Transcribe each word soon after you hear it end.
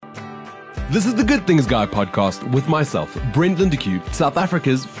This is the Good Things Guy podcast with myself, Brent Lindeque, South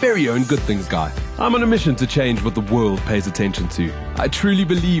Africa's very own Good Things Guy. I'm on a mission to change what the world pays attention to. I truly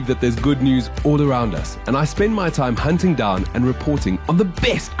believe that there's good news all around us, and I spend my time hunting down and reporting on the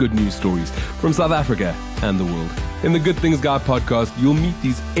best good news stories from South Africa and the world. In the Good Things Guy podcast, you'll meet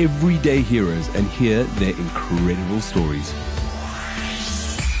these everyday heroes and hear their incredible stories.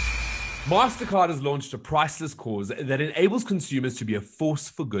 MasterCard has launched a priceless cause that enables consumers to be a force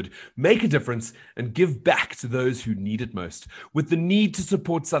for good, make a difference, and give back to those who need it most. With the need to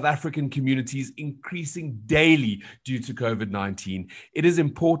support South African communities increasing daily due to COVID-19, it is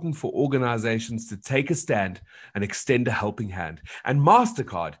important for organizations to take a stand and extend a helping hand. And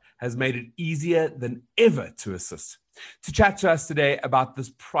MasterCard has made it easier than ever to assist. To chat to us today about this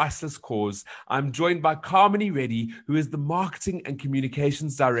priceless cause, I'm joined by Carmini Reddy, who is the Marketing and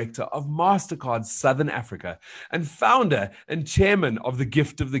Communications Director of MasterCard Southern Africa and founder and chairman of the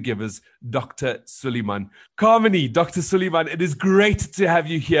Gift of the Givers, Dr. Suliman. Carmini, Dr. Suliman, it is great to have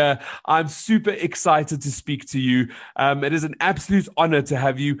you here. I'm super excited to speak to you. It is an absolute honor to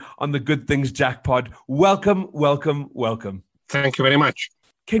have you on the Good Things Jackpot. Welcome, welcome, welcome. Thank you very much.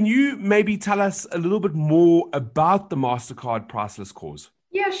 Can you maybe tell us a little bit more about the MasterCard Priceless Cause?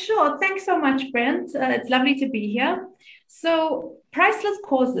 Yeah, sure. Thanks so much, Brent. It's lovely to be here. So priceless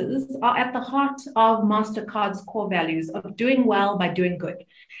causes are at the heart of MasterCard's core values of doing well by doing good.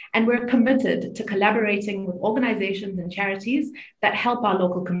 And we're committed to collaborating with organizations and charities that help our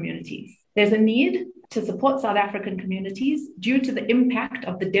local communities. There's a need to support South African communities due to the impact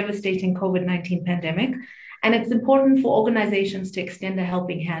of the devastating COVID-19 pandemic. And it's important for organizations to extend a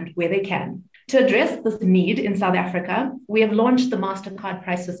helping hand where they can. To address this need in South Africa, we have launched the MasterCard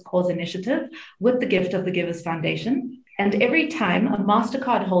Priceless Cause initiative with the Gift of the Givers Foundation. And every time a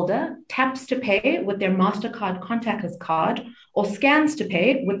MasterCard holder taps to pay with their MasterCard contactless card or scans to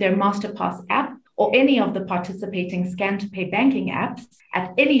pay with their MasterPass app or any of the participating scan-to-pay banking apps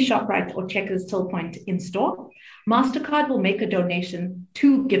at any ShopRite or Checkers till point in store, MasterCard will make a donation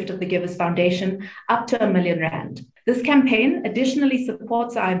to Gift of the Givers Foundation up to R1 million. This campaign additionally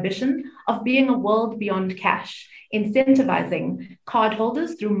supports our ambition of being a world beyond cash, incentivizing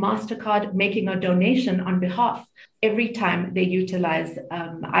cardholders through MasterCard making a donation on behalf every time they utilize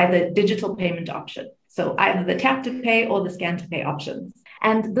either digital payment option. So either the tap to pay or the scan to pay options.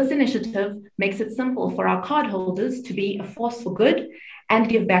 And this initiative makes it simple for our cardholders to be a force for good and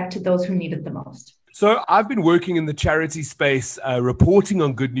give back to those who need it the most. So I've been working in the charity space, reporting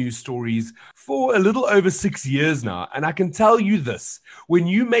on good news stories for a little over 6 years now. And I can tell you this, when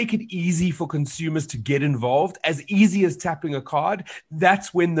you make it easy for consumers to get involved, as easy as tapping a card,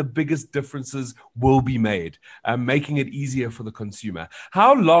 that's when the biggest differences will be made, making it easier for the consumer.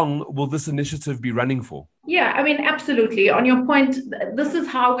 How long will this initiative be running for? Yeah, I mean, absolutely. On your point, this is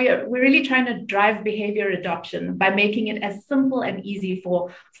how we're really trying to drive behavior adoption by making it as simple and easy for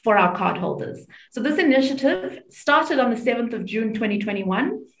our cardholders. So this initiative started on the 7th of June,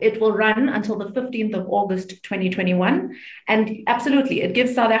 2021. It will run until the 15th of August, 2021. And absolutely, it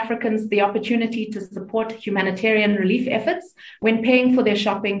gives South Africans the opportunity to support humanitarian relief efforts when paying for their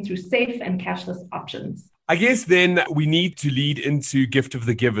shopping through safe and cashless options. I guess then we need to lead into Gift of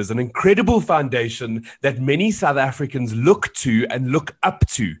the Givers, an incredible foundation that many South Africans look to and look up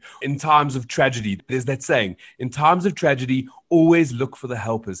to in times of tragedy. There's that saying, in times of tragedy, always look for the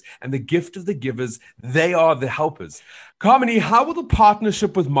helpers. And the Gift of the Givers, they are the helpers. Carmini, how will the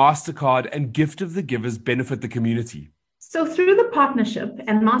partnership with MasterCard and Gift of the Givers benefit the community? So through the partnership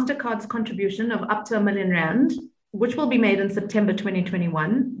and MasterCard's contribution of up to R1 million, which will be made in September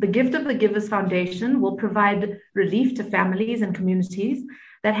 2021, the Gift of the Givers Foundation will provide relief to families and communities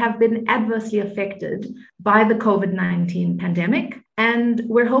that have been adversely affected by the COVID-19 pandemic. And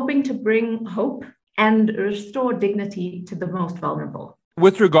we're hoping to bring hope and restore dignity to the most vulnerable.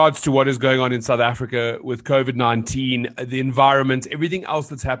 With regards to what is going on in South Africa with COVID-19, the environment, everything else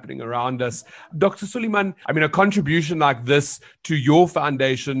that's happening around us, Dr. Suliman, I mean, a contribution like this to your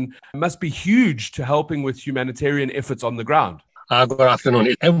foundation must be huge to helping with humanitarian efforts on the ground. Good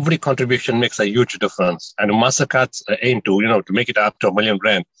afternoon. Every contribution makes a huge difference. And MasterCard's aim to make it up to R1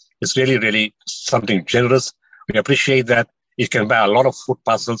 million is really, really something generous. We appreciate that. It can buy a lot of food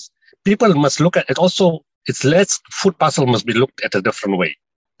parcels. People must look at it also. Food parcel must be looked at a different way.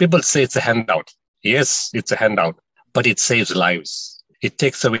 People say it's a handout. Yes, it's a handout, but it saves lives. It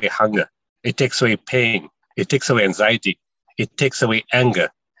takes away hunger. It takes away pain. It takes away anxiety. It takes away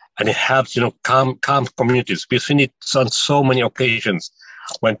anger. And it helps, calm communities. We've seen it on so many occasions.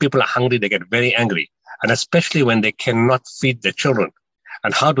 When people are hungry, they get very angry. And especially when they cannot feed their children.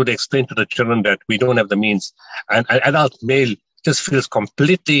 And how do they explain to the children that we don't have the means? And an adult male just feels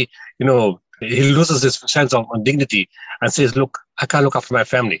completely, he loses his sense of dignity and says, look, I can't look after my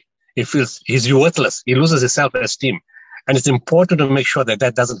family. He feels he's worthless. He loses his self-esteem. And it's important to make sure that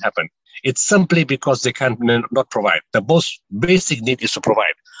that doesn't happen. It's simply because they can not provide. The most basic need is to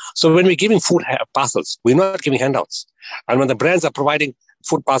provide. So when we're giving food parcels, we're not giving handouts. And when the brands are providing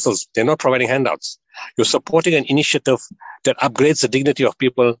food parcels, they're not providing handouts. You're supporting an initiative that upgrades the dignity of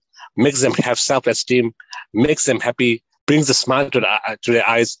people, makes them have self-esteem, makes them happy, brings a smile to their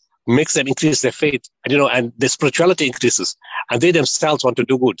eyes, makes them increase their faith, and their spirituality increases, and they themselves want to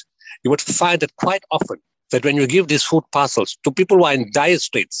do good. You would find that quite often that when you give these food parcels to people who are in dire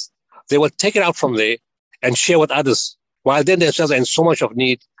straits, they will take it out from there and share with others. While they themselves are in so much of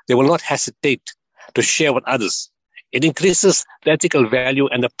need, they will not hesitate to share with others. It increases the ethical value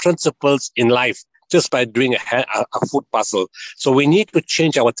and the principles in life just by doing a food parcel. So we need to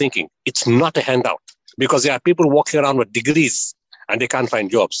change our thinking. It's not a handout, because there are people walking around with degrees and they can't find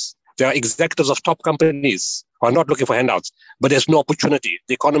jobs. There are executives of top companies who are not looking for handouts, but there's no opportunity.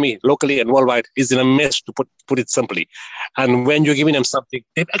 The economy locally and worldwide is in a mess, to put it simply. And when you're giving them something,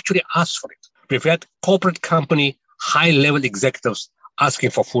 they've actually asked for it. We've had corporate company, high-level executives asking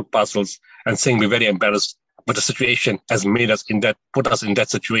for food parcels and saying we're very embarrassed. But the situation has put us in that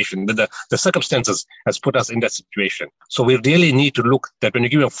situation. The circumstances has put us in that situation. So we really need to look that when you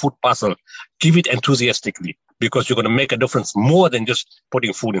give a food parcel, give it enthusiastically, because you're going to make a difference more than just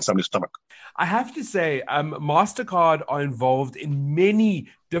putting food in somebody's stomach. I have to say, MasterCard are involved in many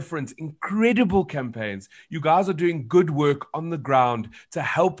different incredible campaigns. You guys are doing good work on the ground to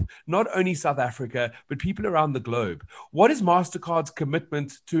help not only South Africa, but people around the globe. What is MasterCard's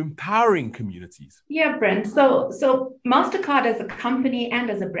commitment to empowering communities? Yeah, Brent. So MasterCard as a company and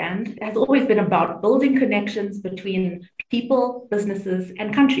as a brand has always been about building connections between people, businesses,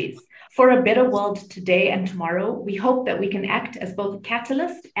 and countries. For a better world today and tomorrow, we hope that we can act as both a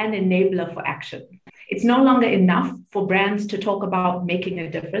catalyst and enabler for action. It's no longer enough for brands to talk about making a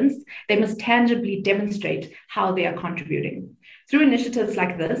difference. They must tangibly demonstrate how they are contributing. Through initiatives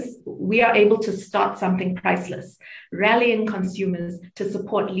like this, we are able to start something priceless, rallying consumers to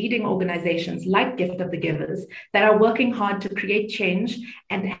support leading organizations like Gift of the Givers that are working hard to create change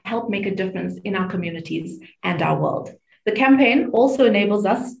and help make a difference in our communities and our world. The campaign also enables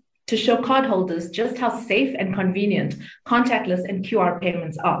us to show cardholders just how safe and convenient contactless and QR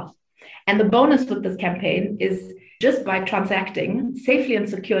payments are. And the bonus with this campaign is just by transacting safely and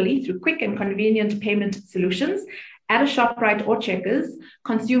securely through quick and convenient payment solutions at a ShopRite or Checkers,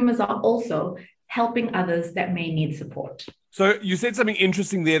 consumers are also helping others that may need support. So you said something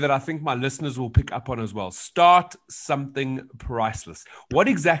interesting there that I think my listeners will pick up on as well. Start something priceless. What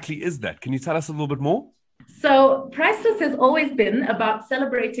exactly is that? Can you tell us a little bit more? So Priceless has always been about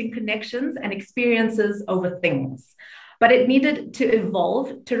celebrating connections and experiences over things. But it needed to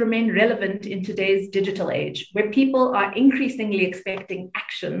evolve to remain relevant in today's digital age, where people are increasingly expecting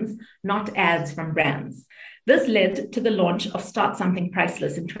actions, not ads from brands. This led to the launch of Start Something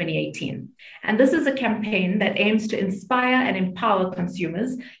Priceless in 2018. And this is a campaign that aims to inspire and empower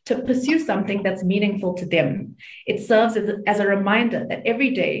consumers to pursue something that's meaningful to them. It serves as a reminder that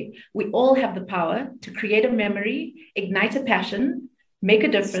every day we all have the power to create a memory, ignite a passion, make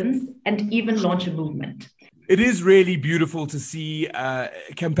a difference, and even launch a movement. It is really beautiful to see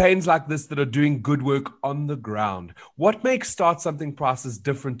campaigns like this that are doing good work on the ground. What makes Start Something Priceless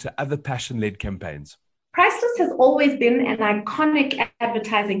different to other passion-led campaigns? Priceless has always been an iconic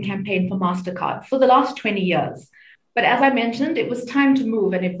advertising campaign for MasterCard for the last 20 years. But as I mentioned, it was time to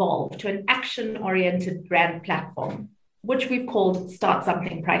move and evolve to an action-oriented brand platform, which we've called Start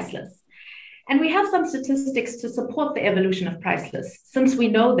Something Priceless. And we have some statistics to support the evolution of Priceless, since we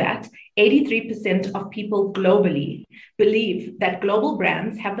know that 83% of people globally believe that global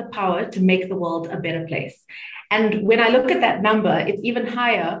brands have the power to make the world a better place. And when I look at that number, it's even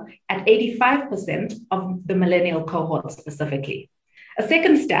higher at 85% of the millennial cohort specifically. A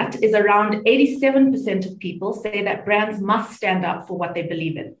second stat is around 87% of people say that brands must stand up for what they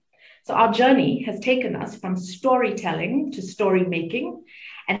believe in. So our journey has taken us from storytelling to story making.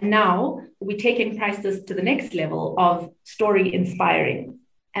 And now we're taking Priceless to the next level of story inspiring.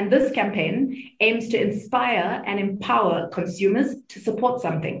 And this campaign aims to inspire and empower consumers to support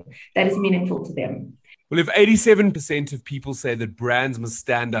something that is meaningful to them. Well, if 87% of people say that brands must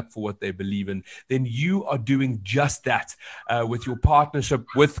stand up for what they believe in, then you are doing just that with your partnership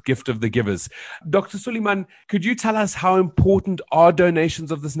with Gift of the Givers. Dr. Suliman, could you tell us how important are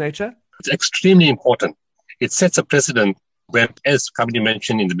donations of this nature? It's extremely important. It sets a precedent where, as Kamini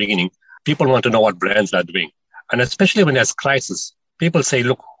mentioned in the beginning, people want to know what brands are doing. And especially when there's crisis, people say,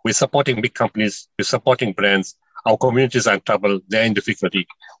 look, we're supporting big companies, we're supporting brands. Our communities are in trouble. They're in difficulty.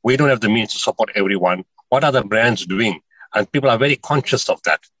 We don't have the means to support everyone. What are the brands doing? And people are very conscious of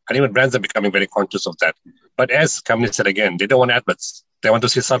that. And even brands are becoming very conscious of that. But as Kamini said again, they don't want adverts. They want to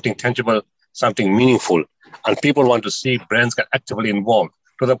see something tangible, something meaningful. And people want to see brands get actively involved,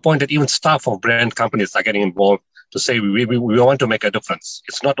 to the point that even staff of brand companies are getting involved to say, we want to make a difference.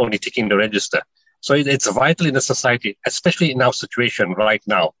 It's not only ticking the register. So it's vital in the society, especially in our situation right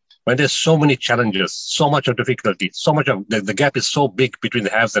now, when there's so many challenges, so much of difficulty, so much of the gap is so big between the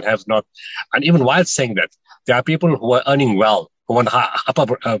haves and haves not. And even while saying that, there are people who are earning well, who want the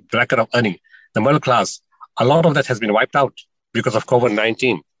upper bracket of earning, the middle class. A lot of that has been wiped out because of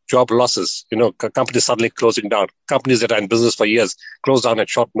COVID-19. Job losses, companies suddenly closing down. Companies that are in business for years close down at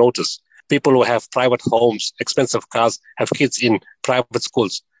short notice. People who have private homes, expensive cars, have kids in private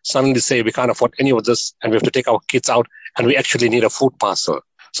schools, suddenly say we can't afford any of this and we have to take our kids out and we actually need a food parcel.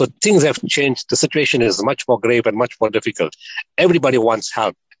 So things have changed. The situation is much more grave and much more difficult. Everybody wants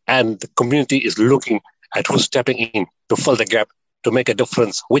help, and the community is looking at who's stepping in to fill the gap, to make a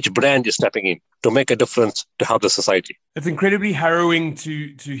difference, which brand is stepping in to make a difference to help the society. It's incredibly harrowing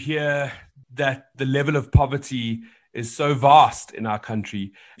to hear that the level of poverty is so vast in our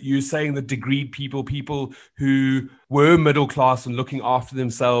country. You're saying that degreed people who were middle class and looking after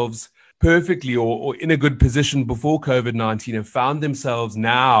themselves perfectly or in a good position before COVID-19 have found themselves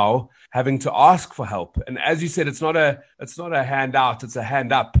now having to ask for help. And as you said, it's not a handout, it's a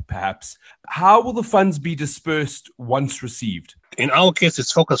hand up, perhaps. How will the funds be dispersed once received? In our case,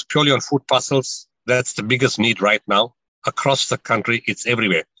 it's focused purely on food parcels. That's the biggest need right now. Across the country, it's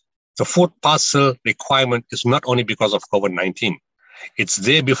everywhere. The food parcel requirement is not only because of COVID-19. It's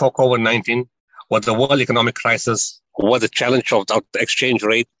there before COVID-19, what the world economic crisis, what the challenge of the exchange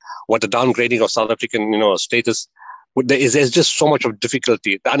rate, what the downgrading of South African status. There's just so much of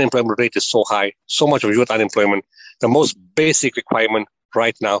difficulty. The unemployment rate is so high, so much of youth unemployment. The most basic requirement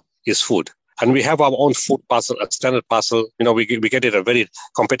right now is food. And we have our own food parcel, a standard parcel. We get it at a very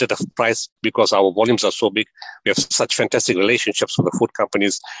competitive price because our volumes are so big. We have such fantastic relationships with the food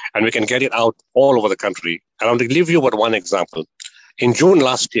companies, and we can get it out all over the country. And I'll give you one example. In June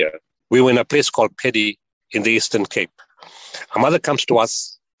last year, we were in a place called Pedi in the Eastern Cape. A mother comes to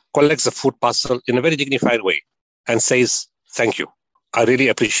us, collects the food parcel in a very dignified way, and says, "Thank you. I really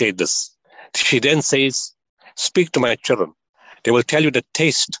appreciate this." She then says, "Speak to my children. They will tell you the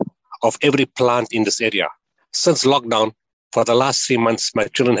taste of every plant in this area. Since lockdown, for the last 3 months, my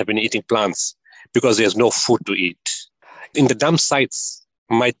children have been eating plants because there's no food to eat." In the dump sites,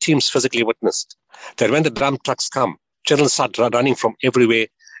 my teams physically witnessed that when the dump trucks come, children start running from everywhere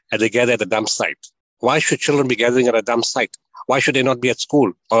and they gather at the dump site. Why should children be gathering at a dump site? Why should they not be at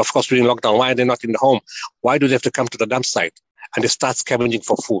school? Or of course, during lockdown, why are they not in the home? Why do they have to come to the dump site? And they start scavenging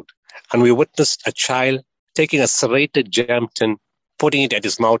for food. And we witnessed a child taking a serrated jam tin, putting it at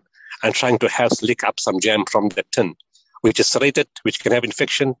his mouth, and trying to lick up some jam from the tin, which is serrated, which can have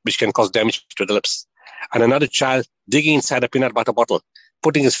infection, which can cause damage to the lips. And another child digging inside a peanut butter bottle,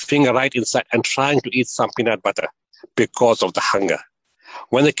 putting his finger right inside and trying to eat some peanut butter because of the hunger.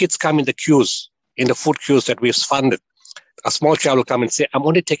 When the kids come in the queues, in the food queues that we've funded, a small child will come and say, "I'm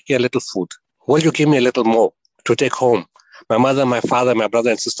only taking a little food. Will you give me a little more to take home? My mother, my father, my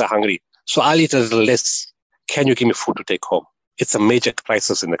brother and sister are hungry, so I'll eat a little less. Can you give me food to take home?" It's a major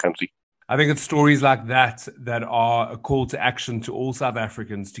crisis in the country. I think it's stories like that are a call to action to all South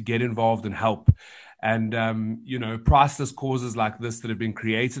Africans to get involved and help. And, priceless causes like this that have been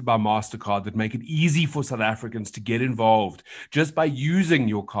created by MasterCard that make it easy for South Africans to get involved just by using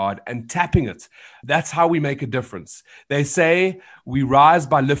your card and tapping it. That's how we make a difference. They say we rise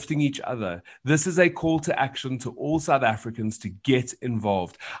by lifting each other. This is a call to action to all South Africans to get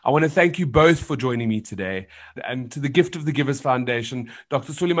involved. I want to thank you both for joining me today. And to the Gift of the Givers Foundation,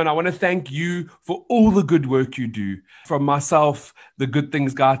 Dr. Suleiman, I want to thank you for all the good work you do. From myself, the Good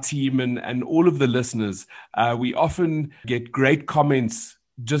Things Guy team, and all of the listeners, we often get great comments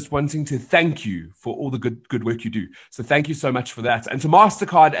just wanting to thank you for all the good work you do. So thank you so much for that. And to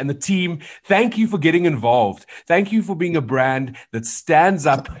MasterCard and the team, thank you for getting involved. Thank you for being a brand that stands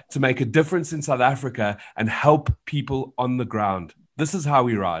up to make a difference in South Africa and help people on the ground. This is how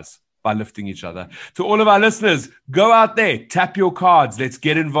we rise, by lifting each other. To all of our listeners, go out there, tap your cards. Let's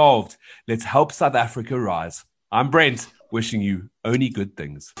get involved. Let's help South Africa rise. I'm Brent, wishing you only good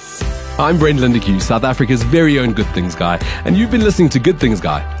things. I'm Brent Lindeque, South Africa's very own Good Things Guy, and you've been listening to Good Things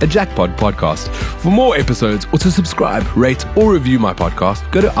Guy, a Jackpot podcast. For more episodes or to subscribe, rate, or review my podcast,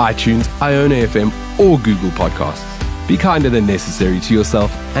 go to iTunes, Iona FM, or Google Podcasts. Be kinder than necessary to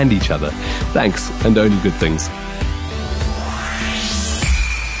yourself and each other. Thanks, and only good things.